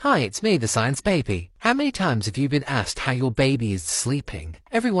Hi, it's me, the Science Baby. How many times have you been asked how your baby is sleeping?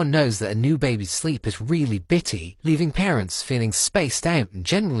 Everyone knows that a new baby's sleep is really bitty, leaving parents feeling spaced out and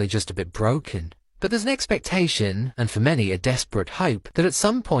generally just a bit broken. But there's an expectation, and for many a desperate hope, that at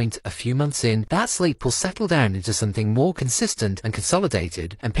some point, a few months in, that sleep will settle down into something more consistent and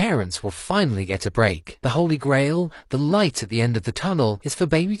consolidated, and parents will finally get a break. The holy grail, the light at the end of the tunnel, is for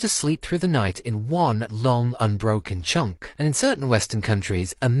baby to sleep through the night in one long, unbroken chunk. And in certain Western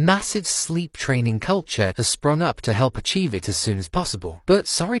countries, a massive sleep training culture has sprung up to help achieve it as soon as possible. But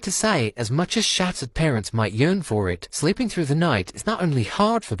sorry to say, as much as shattered parents might yearn for it, sleeping through the night is not only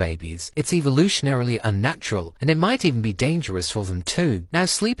hard for babies, it's evolutionary unnatural, and it might even be dangerous for them too. Now,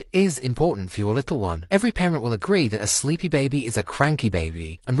 sleep is important for your little one. Every parent will agree that a sleepy baby is a cranky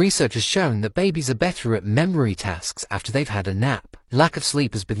baby, and research has shown that babies are better at memory tasks after they've had a nap. Lack of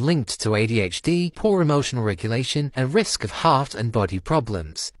sleep has been linked to ADHD, poor emotional regulation, and risk of heart and body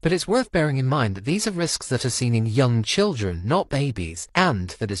problems. But it's worth bearing in mind that these are risks that are seen in young children, not babies,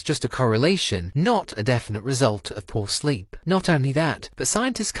 and that it's just a correlation, not a definite result of poor sleep. Not only that, but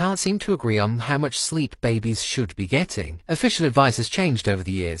scientists can't seem to agree on how much sleep babies should be getting. Official advice has changed over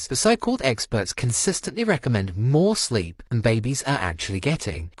the years, but so-called experts consistently recommend more sleep than babies are actually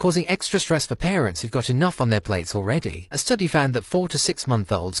getting, causing extra stress for parents who've got enough on their plates already. A study found that 4 to 6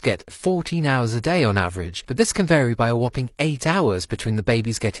 month olds get 14 hours a day on average, but this can vary by a whopping 8 hours between the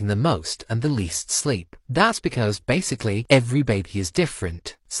babies getting the most and the least sleep. That's because basically every baby is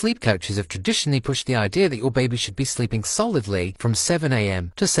different. Sleep coaches have traditionally pushed the idea that your baby should be sleeping solidly from 7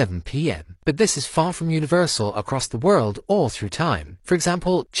 a.m. to 7 p.m. But this is far from universal across the world or through time. For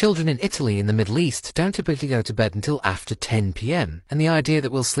example, children in Italy and the Middle East don't typically go to bed until after 10 p.m. And the idea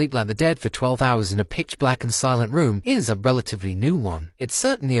that we'll sleep like the dead for 12 hours in a pitch black and silent room is a relatively new one. It's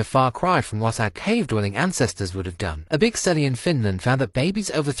certainly a far cry from what our cave-dwelling ancestors would have done. A big study in Finland found that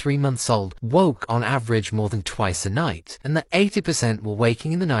babies over 3 months old woke on average more than twice a night, and that 80% were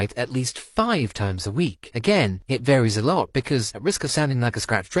waking in the night at least 5 times a week. Again, it varies a lot because, at risk of sounding like a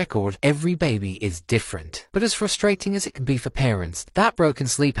scratched record, every baby is different. But as frustrating as it can be for parents, that broken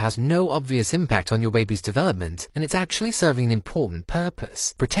sleep has no obvious impact on your baby's development, and it's actually serving an important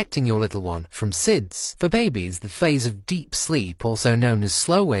purpose, protecting your little one from SIDS. For babies, the phase of deep sleep, also known as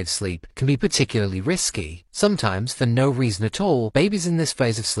slow wave sleep, can be particularly risky. Sometimes, for no reason at all, babies in this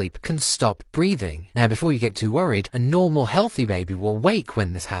phase of sleep can stop breathing. Now, before you get too worried, a normal, healthy baby will wake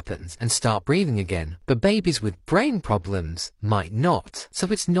when this happens and start breathing again. But babies with brain problems might not. So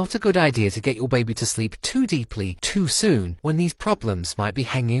it's not a good idea to get your baby to sleep too deeply, too soon, when these problems might be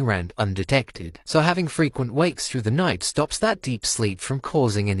hanging around undetected. So having frequent wakes through the night stops that deep sleep from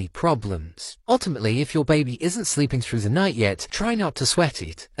causing any problems. Ultimately, if your baby isn't sleeping through the night yet, try not to sweat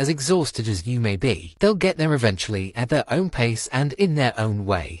it. As exhausted as you may be, they'll get there eventually at their own pace and in their own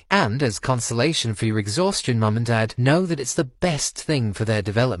way. And as consolation for your exhaustion, mum and dad, know that it's the best thing for their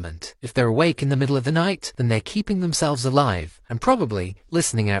development. If they're awake in the middle of the night, then they're keeping themselves alive and probably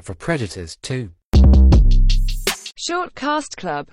listening out for predators too. Shortcast Club